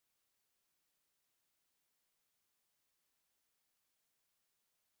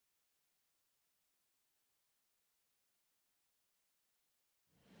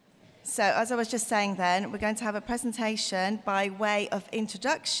So, as I was just saying then, we're going to have a presentation by way of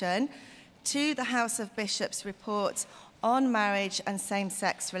introduction to the House of Bishops report on marriage and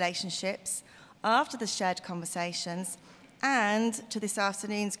same-sex relationships after the shared conversations and to this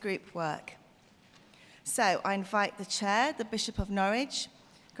afternoon's group work. So, I invite the Chair, the Bishop of Norwich,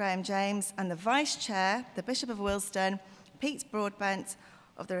 Graham James, and the Vice Chair, the Bishop of Willesden, Pete Broadbent,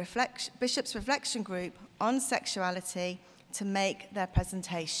 of the Bishops' Reflection Group on Sexuality, to make their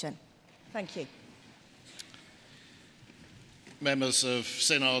presentation. Thank you. Members of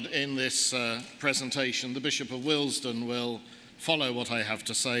Synod, in this presentation, the Bishop of Willesden will follow what I have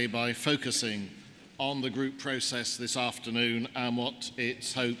to say by focusing on the group process this afternoon and what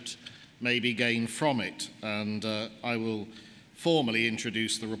it's hoped may be gained from it. And I will formally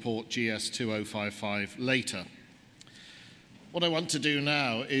introduce the report GS 2055 later. What I want to do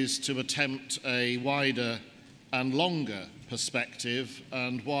now is to attempt a wider and longer perspective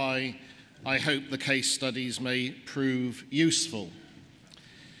and why I hope the case studies may prove useful.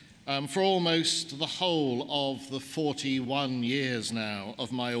 For almost the whole of the 41 years now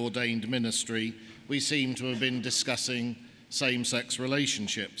of my ordained ministry, we seem to have been discussing same-sex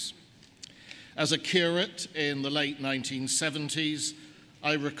relationships. As a curate in the late 1970s,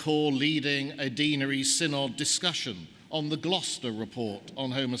 I recall leading a deanery synod discussion on the Gloucester report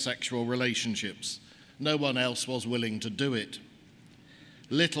on homosexual relationships. No one else was willing to do it.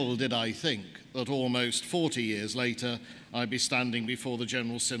 Little did I think that almost 40 years later, I'd be standing before the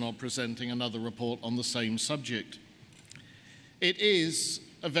General Synod presenting another report on the same subject. It is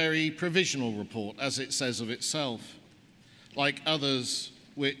a very provisional report, as it says of itself. Like others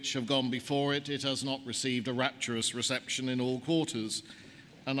which have gone before it, it has not received a rapturous reception in all quarters,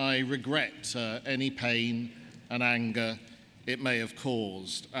 and I regret any pain and anger it may have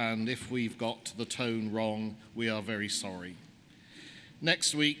caused, and if we've got the tone wrong, we are very sorry.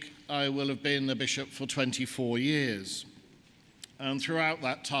 Next week, I will have been a bishop for 24 years, and throughout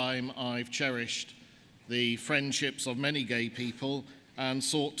that time, I've cherished the friendships of many gay people and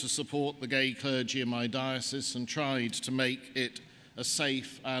sought to support the gay clergy in my diocese and tried to make it a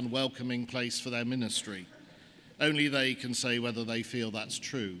safe and welcoming place for their ministry. Only they can say whether they feel that's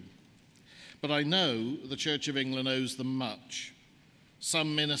true. But I know the Church of England owes them much.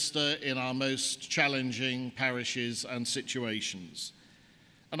 Some minister in our most challenging parishes and situations.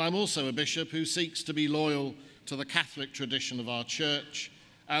 And I'm also a bishop who seeks to be loyal to the Catholic tradition of our church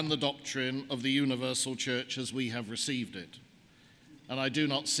and the doctrine of the universal church as we have received it. And I do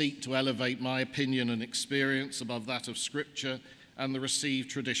not seek to elevate my opinion and experience above that of Scripture and the received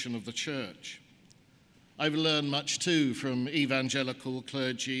tradition of the church. I've learned much too from evangelical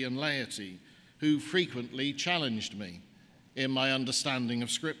clergy and laity who frequently challenged me in my understanding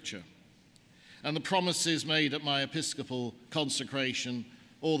of Scripture. And the promises made at my episcopal consecration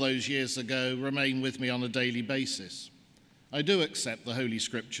all those years ago remain with me on a daily basis. I do accept the Holy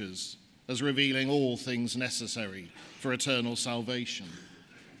Scriptures as revealing all things necessary for eternal salvation.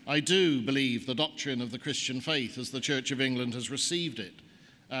 I do believe the doctrine of the Christian faith as the Church of England has received it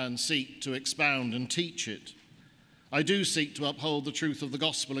and seek to expound and teach it. I do seek to uphold the truth of the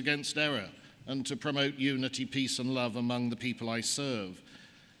gospel against error and to promote unity, peace and love among the people I serve.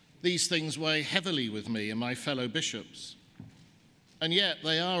 These things weigh heavily with me and my fellow bishops. And yet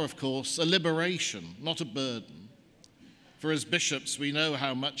they are, of course, a liberation, not a burden. For as bishops, we know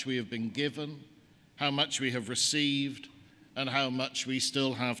how much we have been given, how much we have received, and how much we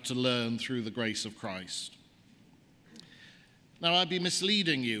still have to learn through the grace of Christ. Now, I'd be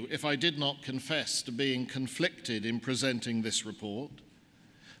misleading you if I did not confess to being conflicted in presenting this report,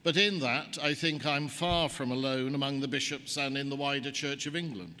 but in that, I think I'm far from alone among the bishops and in the wider Church of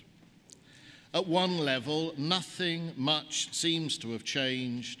England. At one level, nothing much seems to have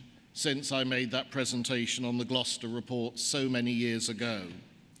changed since I made that presentation on the Gloucester report so many years ago.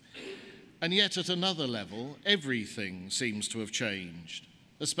 And yet at another level, everything seems to have changed,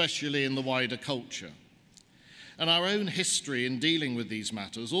 especially in the wider culture. And our own history in dealing with these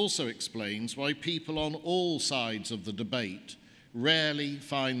matters also explains why people on all sides of the debate rarely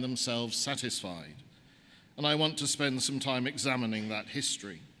find themselves satisfied. And I want to spend some time examining that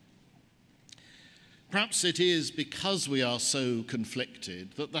history. Perhaps it is because we are so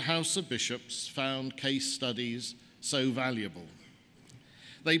conflicted that the House of Bishops found case studies so valuable.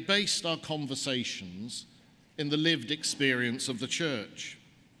 They based our conversations in the lived experience of the church.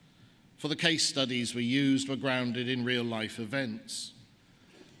 For the case studies we used were grounded in real-life events.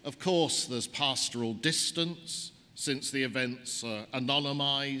 Of course, there's pastoral distance, since the events are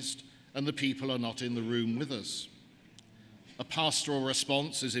anonymized and the people are not in the room with us. A pastoral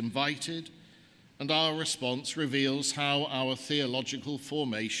response is invited, and our response reveals how our theological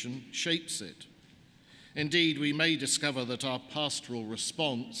formation shapes it. Indeed, we may discover that our pastoral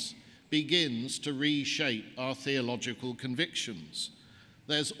response begins to reshape our theological convictions.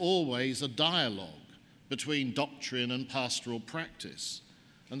 There's always a dialogue between doctrine and pastoral practice,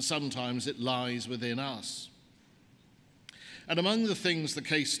 and sometimes it lies within us. And among the things the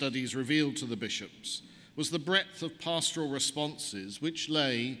case studies revealed to the bishops was the breadth of pastoral responses which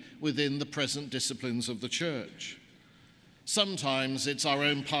lay within the present disciplines of the church. Sometimes it's our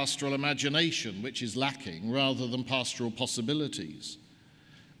own pastoral imagination which is lacking rather than pastoral possibilities.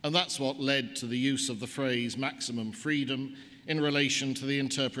 And that's what led to the use of the phrase maximum freedom in relation to the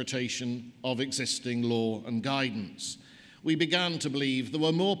interpretation of existing law and guidance. We began to believe there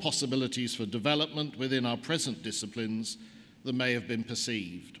were more possibilities for development within our present disciplines than may have been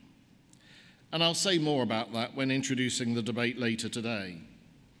perceived. And I'll say more about that when introducing the debate later today.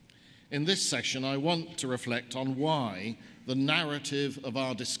 In this session, I want to reflect on why the narrative of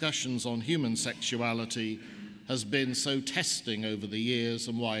our discussions on human sexuality has been so testing over the years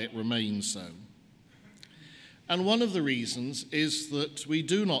and why it remains so. And one of the reasons is that we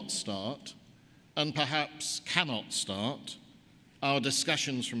do not start, and perhaps cannot start, our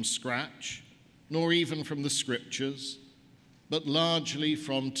discussions from scratch, nor even from the scriptures, but largely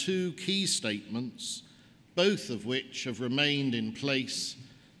from two key statements, both of which have remained in place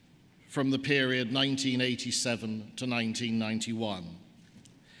from the period 1987 to 1991.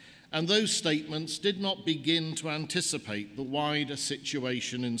 And those statements did not begin to anticipate the wider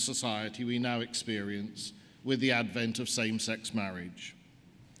situation in society we now experience with the advent of same-sex marriage.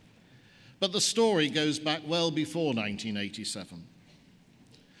 But the story goes back well before 1987.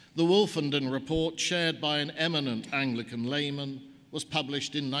 The Willesden report, shared by an eminent Anglican layman, was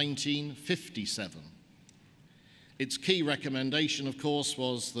published in 1957. Its key recommendation, of course,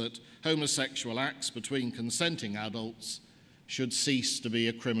 was that homosexual acts between consenting adults should cease to be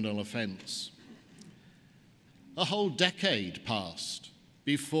a criminal offence. A whole decade passed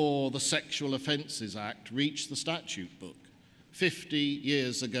before the Sexual Offences Act reached the statute book, 50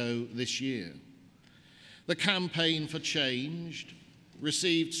 years ago this year. The campaign for change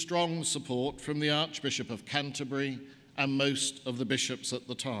received strong support from the Archbishop of Canterbury and most of the bishops at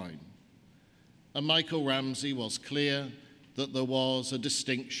the time. And Michael Ramsey was clear that there was a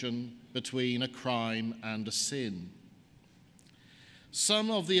distinction between a crime and a sin. Some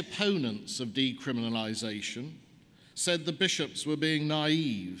of the opponents of decriminalisation said the bishops were being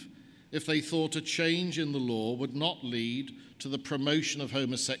naive if they thought a change in the law would not lead to the promotion of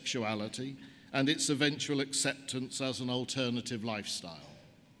homosexuality and its eventual acceptance as an alternative lifestyle.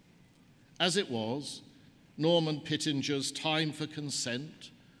 As it was, Norman Pittinger's Time for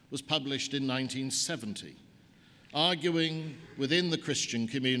Consent was published in 1970, arguing within the Christian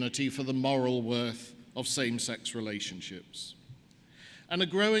community for the moral worth of same-sex relationships. And a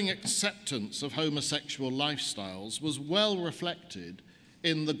growing acceptance of homosexual lifestyles was well reflected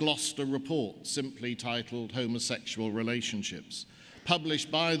in the Gloucester Report, simply titled Homosexual Relationships, published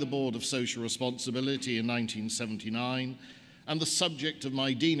by the Board of Social Responsibility in 1979, and the subject of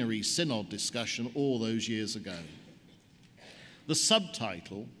my deanery synod discussion all those years ago. The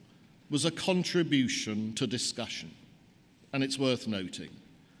subtitle was a contribution to discussion, and it's worth noting.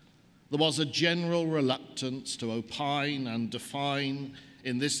 There was a general reluctance to opine and define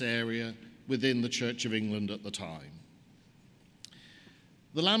in this area within the Church of England at the time.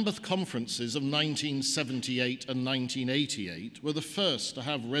 The Lambeth Conferences of 1978 and 1988 were the first to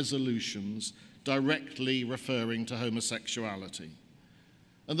have resolutions directly referring to homosexuality,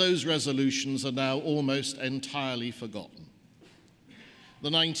 and those resolutions are now almost entirely forgotten. The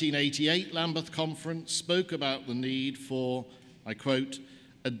 1988 Lambeth Conference spoke about the need for, I quote,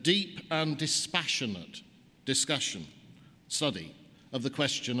 a deep and dispassionate study of the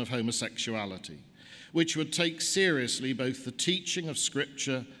question of homosexuality, which would take seriously both the teaching of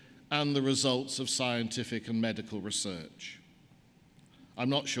Scripture and the results of scientific and medical research. I'm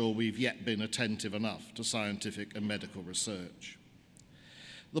not sure we've yet been attentive enough to scientific and medical research.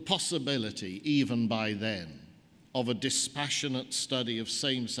 The possibility, even by then, of a dispassionate study of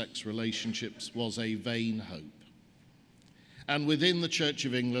same-sex relationships was a vain hope. And within the Church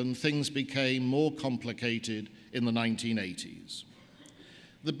of England, things became more complicated in the 1980s.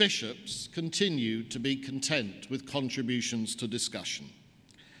 The bishops continued to be content with contributions to discussion,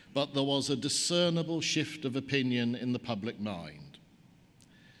 but there was a discernible shift of opinion in the public mind.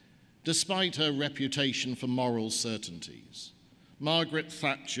 Despite her reputation for moral certainties, Margaret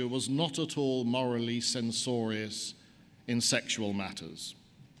Thatcher was not at all morally censorious in sexual matters,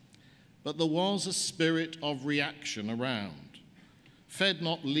 but there was a spirit of reaction around. fed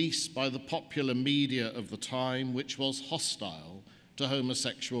not least by the popular media of the time, which was hostile to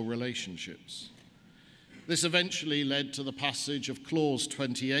homosexual relationships. This eventually led to the passage of Clause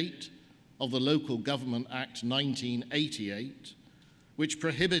 28 of the Local Government Act 1988, which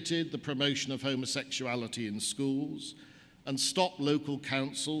prohibited the promotion of homosexuality in schools and stopped local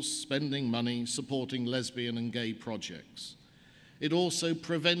councils spending money supporting lesbian and gay projects. It also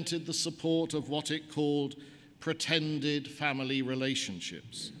prevented the support of what it called pretended family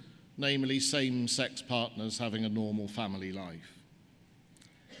relationships, namely same-sex partners having a normal family life.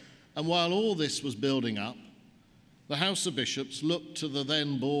 And while all this was building up, the House of Bishops looked to the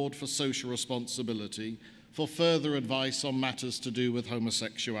then Board for Social Responsibility for further advice on matters to do with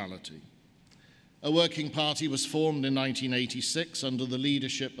homosexuality. A working party was formed in 1986 under the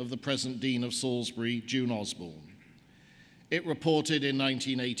leadership of the present Dean of Salisbury, June Osborne. It reported in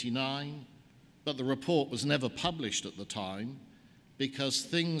 1989, but the report was never published at the time because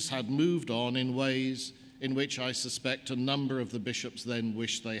things had moved on in ways in which I suspect a number of the bishops then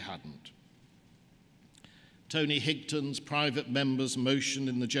wished they hadn't. Tony Higton's private member's motion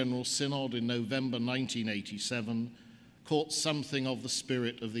in the General Synod in November 1987 caught something of the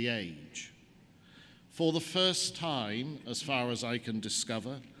spirit of the age. For the first time, as far as I can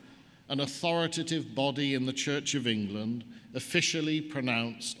discover, an authoritative body in the Church of England officially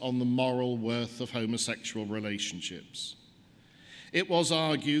pronounced on the moral worth of homosexual relationships. It was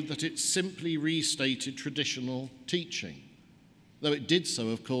argued that it simply restated traditional teaching, though it did so,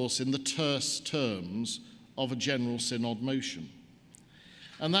 of course, in the terse terms of a General Synod motion.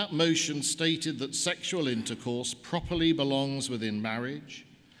 And that motion stated that sexual intercourse properly belongs within marriage,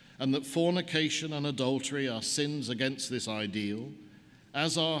 and that fornication and adultery are sins against this ideal,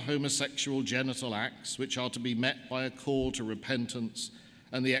 as are homosexual genital acts, which are to be met by a call to repentance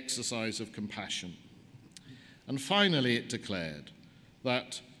and the exercise of compassion. And finally, it declared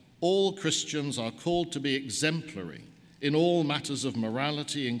that all Christians are called to be exemplary in all matters of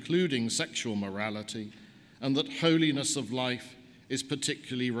morality, including sexual morality, and that holiness of life is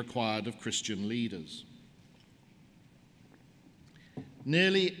particularly required of Christian leaders.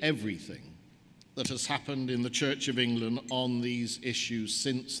 Nearly everything that has happened in the Church of England on these issues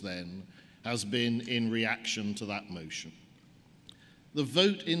since then has been in reaction to that motion. The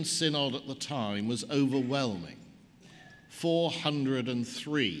vote in Synod at the time was overwhelming,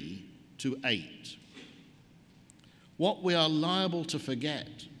 403 to 8. What we are liable to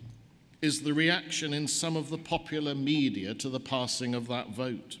forget is the reaction in some of the popular media to the passing of that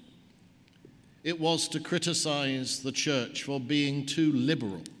vote. It was to criticize the Church for being too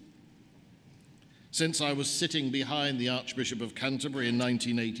liberal. Since I was sitting behind the Archbishop of Canterbury in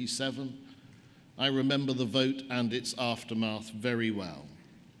 1987, I remember the vote and its aftermath very well.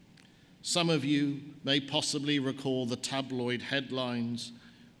 Some of you may possibly recall the tabloid headlines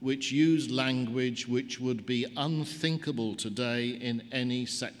which used language which would be unthinkable today in any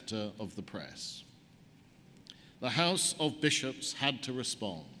sector of the press. The House of Bishops had to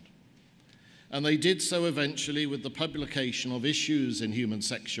respond, and they did so eventually with the publication of Issues in Human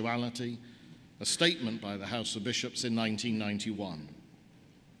Sexuality, a statement by the House of Bishops in 1991.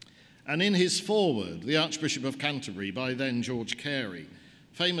 And in his foreword, the Archbishop of Canterbury, by then George Carey,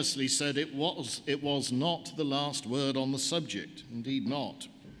 famously said it was not the last word on the subject, indeed not.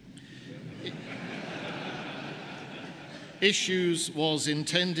 Issues was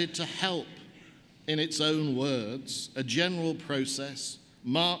intended to help, in its own words, a general process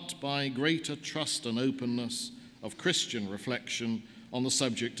marked by greater trust and openness of Christian reflection on the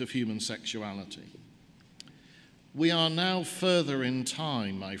subject of human sexuality. We are now further in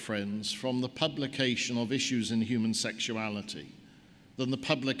time, my friends, from the publication of Issues in Human Sexuality than the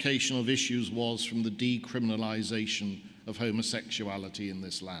publication of Issues was from the decriminalization of homosexuality in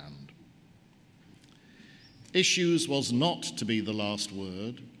this land. Issues was not to be the last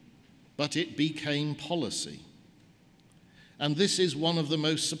word, but it became policy. And this is one of the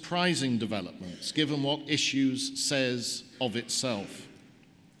most surprising developments, given what Issues says of itself.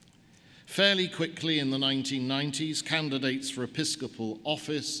 Fairly quickly in the 1990s, candidates for episcopal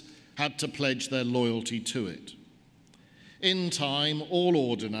office had to pledge their loyalty to it. In time, all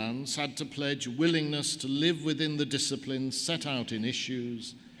ordinands had to pledge willingness to live within the disciplines set out in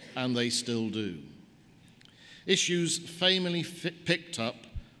Issues, and they still do. Issues famously picked up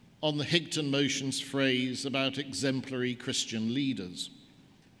on the Higton motion's phrase about exemplary Christian leaders.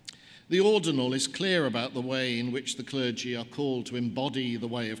 The ordinal is clear about the way in which the clergy are called to embody the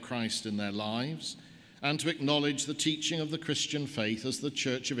way of Christ in their lives and to acknowledge the teaching of the Christian faith as the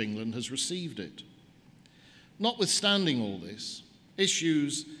Church of England has received it. Notwithstanding all this,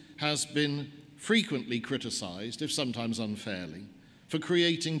 Issues has been frequently criticised, if sometimes unfairly, for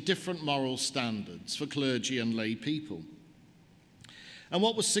creating different moral standards for clergy and lay people. And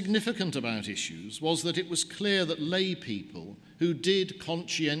what was significant about Issues was that it was clear that lay people who did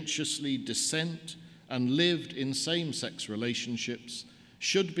conscientiously dissent and lived in same-sex relationships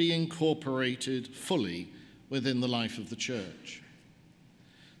should be incorporated fully within the life of the church.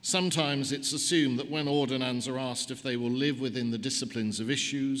 Sometimes it's assumed that when ordinands are asked if they will live within the disciplines of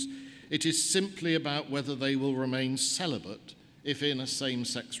Issues, it is simply about whether they will remain celibate if in a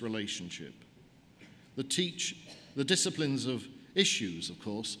same-sex relationship. The disciplines of Issues, of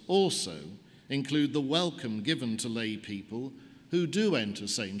course, also include the welcome given to lay people who do enter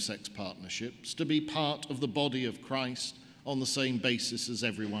same-sex partnerships to be part of the body of Christ on the same basis as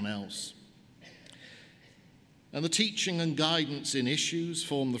everyone else. And the teaching and guidance in Issues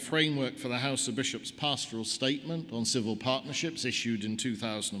form the framework for the House of Bishops' pastoral statement on civil partnerships issued in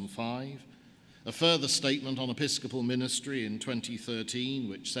 2005, a further statement on episcopal ministry in 2013,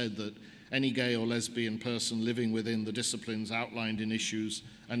 which said that any gay or lesbian person living within the disciplines outlined in Issues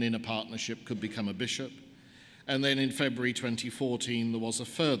and in a partnership could become a bishop. And then in February 2014, there was a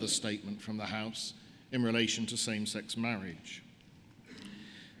further statement from the House in relation to same-sex marriage.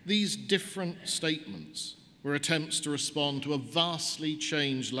 These different statements were attempts to respond to a vastly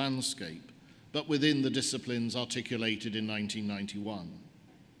changed landscape, but within the disciplines articulated in 1991.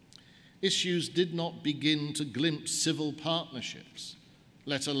 Issues did not begin to glimpse civil partnerships,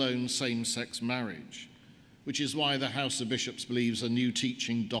 let alone same-sex marriage, which is why the House of Bishops believes a new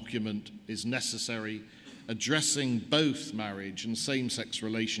teaching document is necessary, addressing both marriage and same-sex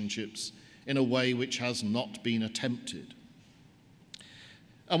relationships in a way which has not been attempted.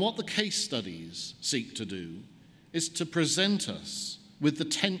 And what the case studies seek to do is to present us with the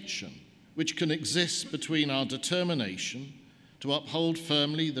tension which can exist between our determination to uphold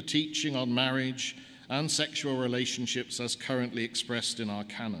firmly the teaching on marriage and sexual relationships as currently expressed in our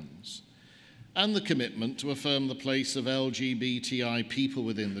canons, and the commitment to affirm the place of LGBTI people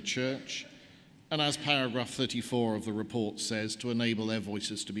within the Church, and as paragraph 34 of the report says, to enable their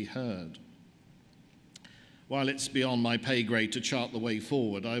voices to be heard. While it's beyond my pay grade to chart the way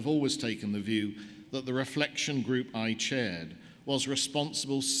forward, I've always taken the view that the reflection group I chaired was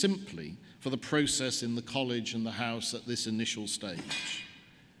responsible simply for the process in the college and the House at this initial stage.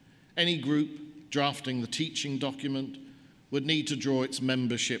 Any group drafting the teaching document would need to draw its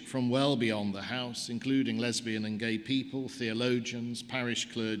membership from well beyond the House, including lesbian and gay people, theologians,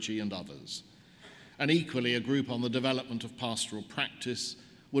 parish clergy, and others. And equally, a group on the development of pastoral practice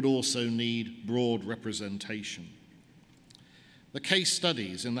would also need broad representation. The case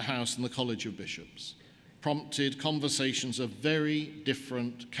studies in the House and the College of Bishops prompted conversations of very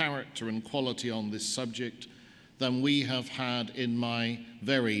different character and quality on this subject than we have had in my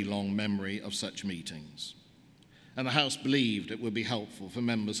very long memory of such meetings. And the House believed it would be helpful for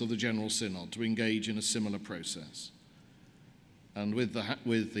members of the General Synod to engage in a similar process. And with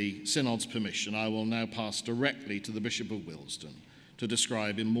the Synod's permission, I will now pass directly to the Bishop of Willesden to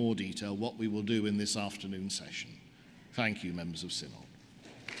describe in more detail what we will do in this afternoon session. Thank you, members of Synod.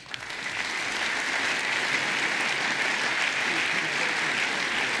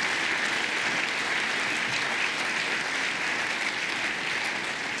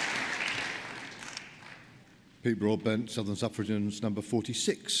 Pete Broadbent, Southern Suffragans, number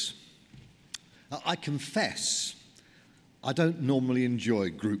 46. I confess I don't normally enjoy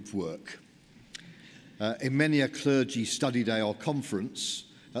group work. In many a clergy study day or conference,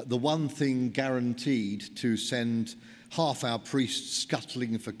 the one thing guaranteed to send half our priests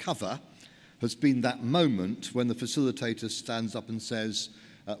scuttling for cover has been that moment when the facilitator stands up and says,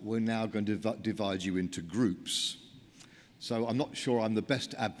 we're now going to divide you into groups. So I'm not sure I'm the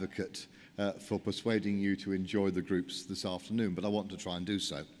best advocate for persuading you to enjoy the groups this afternoon, but I want to try and do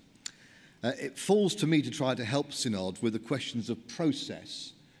so. It falls to me to try to help Synod with the questions of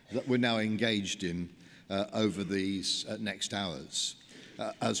process that we're now engaged in over these next hours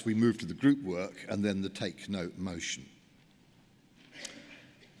as we move to the group work and then the take note motion.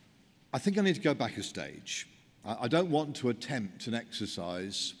 I think I need to go back a stage. I don't want to attempt an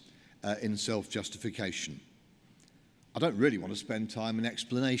exercise in self-justification. I don't really want to spend time in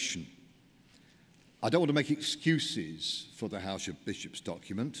explanation. I don't want to make excuses for the House of Bishops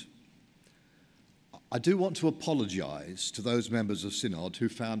document. I do want to apologise to those members of Synod who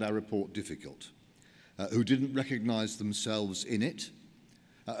found our report difficult, who didn't recognise themselves in it,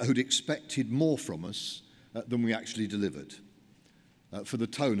 who'd expected more from us than we actually delivered, for the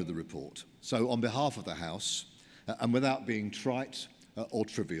tone of the report. So on behalf of the House, and without being trite or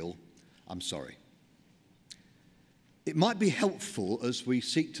trivial, I'm sorry. It might be helpful as we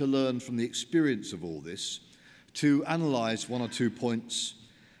seek to learn from the experience of all this to analyse one or two points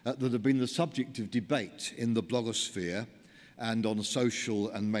that have been the subject of debate in the blogosphere and on social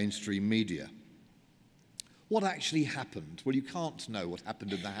and mainstream media. What actually happened? Well, you can't know what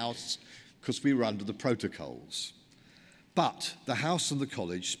happened in the House because we were under the protocols. But the House and the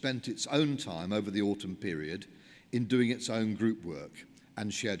College spent its own time over the autumn period in doing its own group work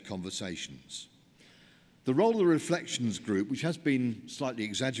and shared conversations. The role of the Reflections Group, which has been slightly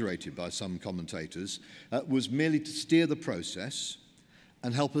exaggerated by some commentators, was merely to steer the process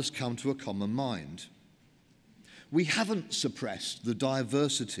and help us come to a common mind. We haven't suppressed the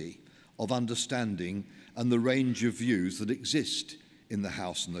diversity of understanding and the range of views that exist in the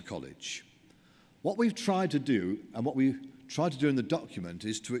House and the College. What we've tried to do, and what we tried to do in the document,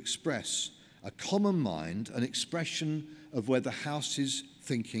 is to express a common mind, an expression of where the House's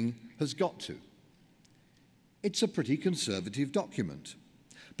thinking has got to. It's a pretty conservative document,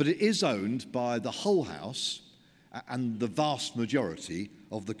 but it is owned by the whole House and the vast majority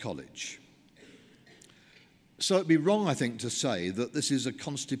of the College. So it'd be wrong, I think, to say that this is a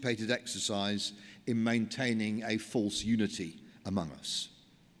constipated exercise in maintaining a false unity among us.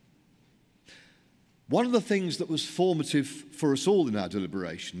 One of the things that was formative for us all in our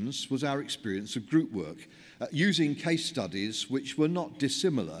deliberations was our experience of group work, using case studies which were not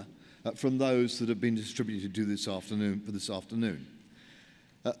dissimilar from those that have been distributed to this afternoon.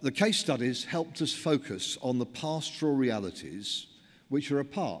 The case studies helped us focus on the pastoral realities which are a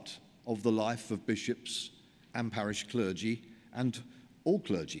part of the life of bishops and parish clergy and all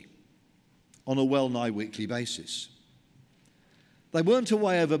clergy on a well-nigh weekly basis. They weren't a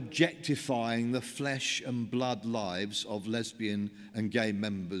way of objectifying the flesh and blood lives of lesbian and gay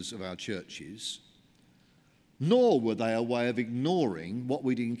members of our churches, nor were they a way of ignoring what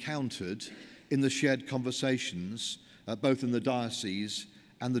we'd encountered in the shared conversations, both in the diocese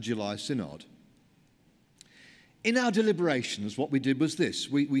and the July Synod. In our deliberations, what we did was this.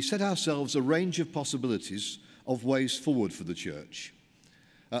 We set ourselves a range of possibilities of ways forward for the church.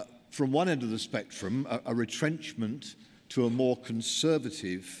 From one end of the spectrum, a retrenchment to a more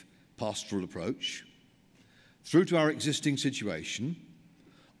conservative pastoral approach, through to our existing situation,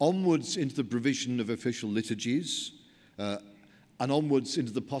 onwards into the provision of official liturgies, and onwards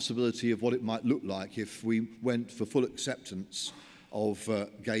into the possibility of what it might look like if we went for full acceptance of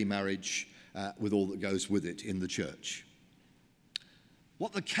gay marriage with all that goes with it in the church.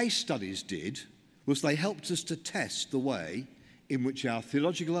 What the case studies did was they helped us to test the way in which our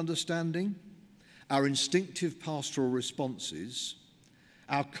theological understanding, our instinctive pastoral responses,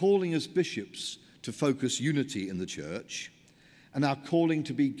 our calling as bishops to focus unity in the church, and our calling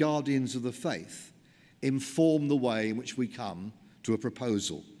to be guardians of the faith inform the way in which we come to a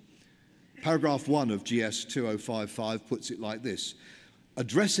proposal. Paragraph 1 of GS 2055 puts it like this: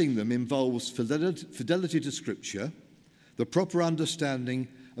 addressing them involves fidelity to Scripture, the proper understanding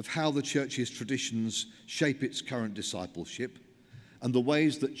of how the Church's traditions shape its current discipleship, and the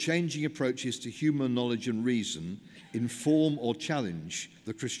ways that changing approaches to human knowledge and reason inform or challenge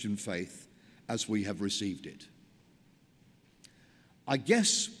the Christian faith as we have received it. I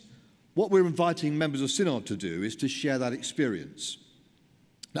guess what we're inviting members of Synod to do is to share that experience.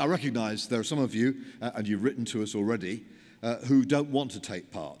 Now, I recognise there are some of you, and you've written to us already, who don't want to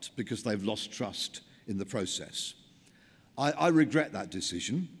take part because they've lost trust in the process. I regret that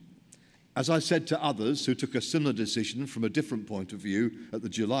decision. As I said to others who took a similar decision from a different point of view at the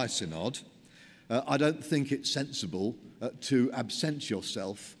July Synod, I don't think it's sensible to absent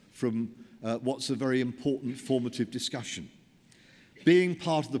yourself from what's a very important formative discussion. Being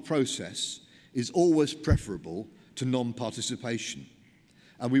part of the process is always preferable to non-participation,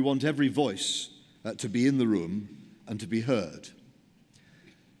 and we want every voice to be in the room and to be heard.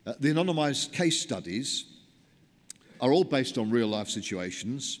 The anonymised case studies are all based on real-life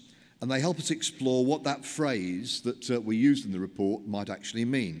situations, and they help us explore what that phrase that we used in the report might actually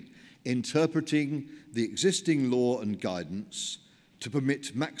mean, interpreting the existing law and guidance to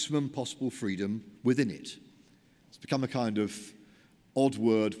permit maximum possible freedom within it. It's become a kind of odd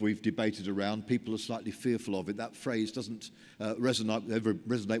word we've debated around. People are slightly fearful of it. That phrase doesn't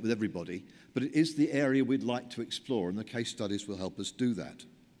resonate with everybody, but it is the area we'd like to explore, and the case studies will help us do that.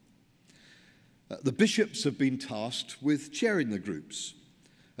 The bishops have been tasked with chairing the groups,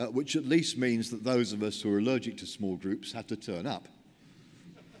 which at least means that those of us who are allergic to small groups have to turn up.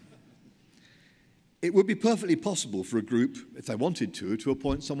 It would be perfectly possible for a group, if they wanted to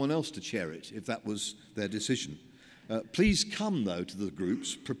appoint someone else to chair it, if that was their decision. Please come, though, to the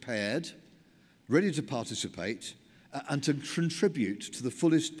groups prepared, ready to participate, and to contribute to the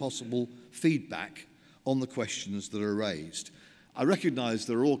fullest possible feedback on the questions that are raised. I recognise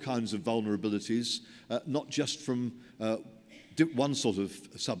there are all kinds of vulnerabilities, not just from one sort of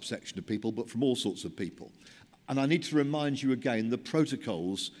subsection of people, but from all sorts of people. And I need to remind you again, the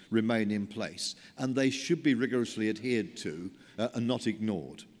protocols remain in place, and they should be rigorously adhered to and not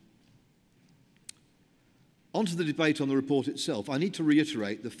ignored. On to the debate on the report itself. I need to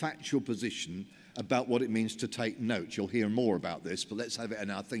reiterate the factual position about what it means to take note. You'll hear more about this, but let's have it in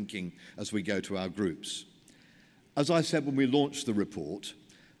our thinking as we go to our groups. As I said when we launched the report,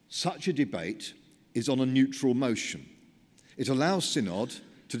 such a debate is on a neutral motion. It allows Synod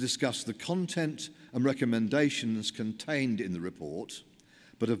to discuss the content and recommendations contained in the report,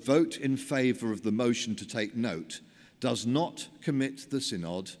 but a vote in favour of the motion to take note does not commit the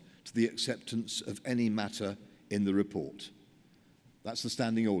Synod to the acceptance of any matter in the report. That's the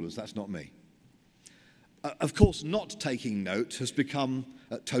standing orders, that's not me. Of course, not taking note has become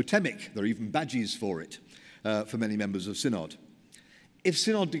totemic. There are even badges for it for many members of Synod. If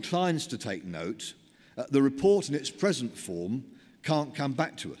Synod declines to take note, the report in its present form can't come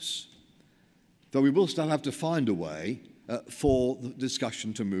back to us, though we will still have to find a way for the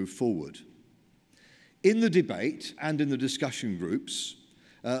discussion to move forward. In the debate and in the discussion groups,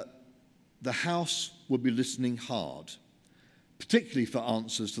 the House will be listening hard, particularly for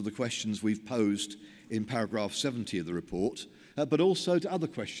answers to the questions we've posed in paragraph 70 of the report, but also to other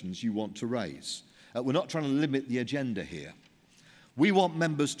questions you want to raise. We're not trying to limit the agenda here. We want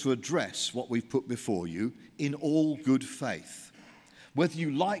members to address what we've put before you in all good faith, whether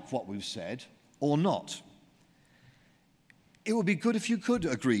you like what we've said or not. It would be good if you could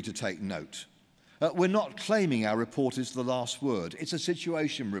agree to take note. We're not claiming our report is the last word. It's a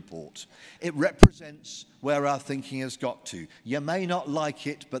situation report. It represents where our thinking has got to. You may not like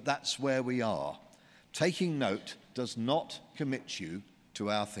it, but that's where we are. Taking note does not commit you to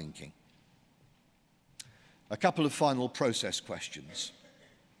our thinking. A couple of final process questions.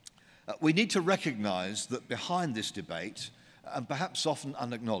 We need to recognise that behind this debate, and perhaps often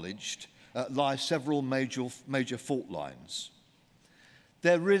unacknowledged, lie several major fault lines.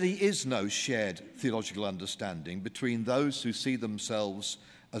 There really is no shared theological understanding between those who see themselves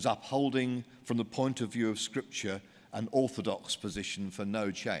as upholding, from the point of view of Scripture, an orthodox position for no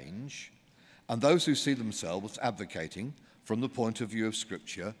change, and those who see themselves advocating, from the point of view of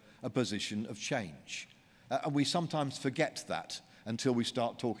Scripture, a position of change. And we sometimes forget that until we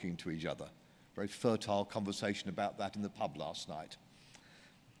start talking to each other. Very fertile conversation about that in the pub last night.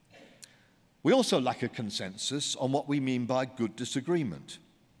 We also lack a consensus on what we mean by good disagreement.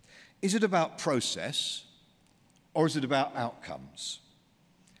 Is it about process or is it about outcomes?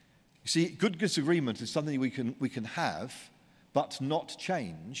 You see, good disagreement is something we can have but not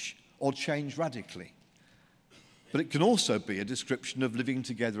change or change radically. But it can also be a description of living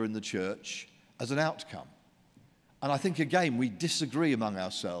together in the church as an outcome. And I think, again, we disagree among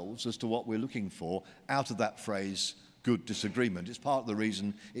ourselves as to what we're looking for out of that phrase, good disagreement. It's part of the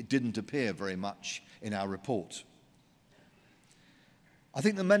reason it didn't appear very much in our report. I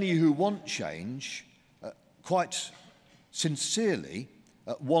think that many who want change quite sincerely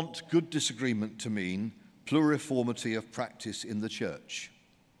want good disagreement to mean pluriformity of practice in the church.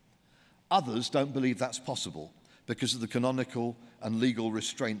 Others don't believe that's possible because of the canonical and legal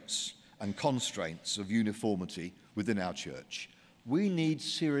restraints and constraints of uniformity within our church. We need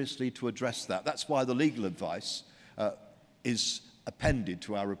seriously to address that. That's why the legal advice is appended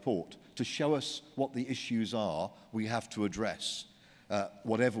to our report, to show us what the issues are we have to address,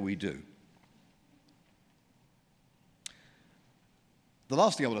 whatever we do. The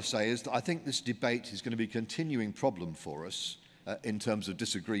last thing I want to say is that I think this debate is going to be a continuing problem for us in terms of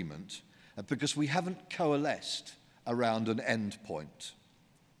disagreement, because we haven't coalesced around an end point.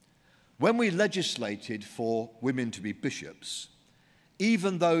 When we legislated for women to be bishops,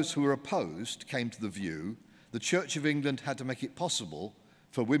 even those who were opposed came to the view the Church of England had to make it possible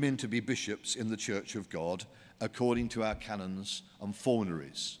for women to be bishops in the Church of God according to our canons and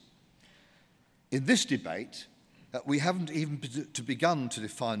formunaries. In this debate, we haven't even begun to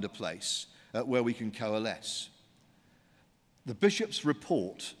define a place where we can coalesce. The bishop's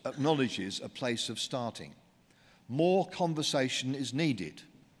report acknowledges a place of starting. More conversation is needed.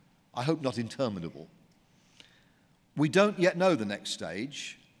 I hope not interminable. We don't yet know the next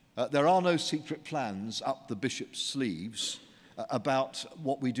stage. There are no secret plans up the bishop's sleeves about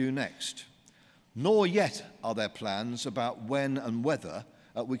what we do next. Nor yet are there plans about when and whether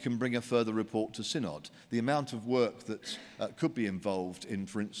we can bring a further report to Synod. The amount of work that could be involved in,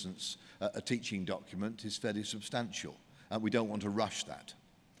 for instance, a teaching document is fairly substantial, and we don't want to rush that.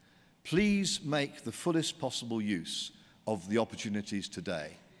 Please make the fullest possible use of the opportunities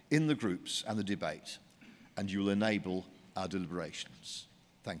today in the groups and the debate, and you'll enable our deliberations.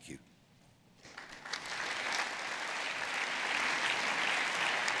 Thank you.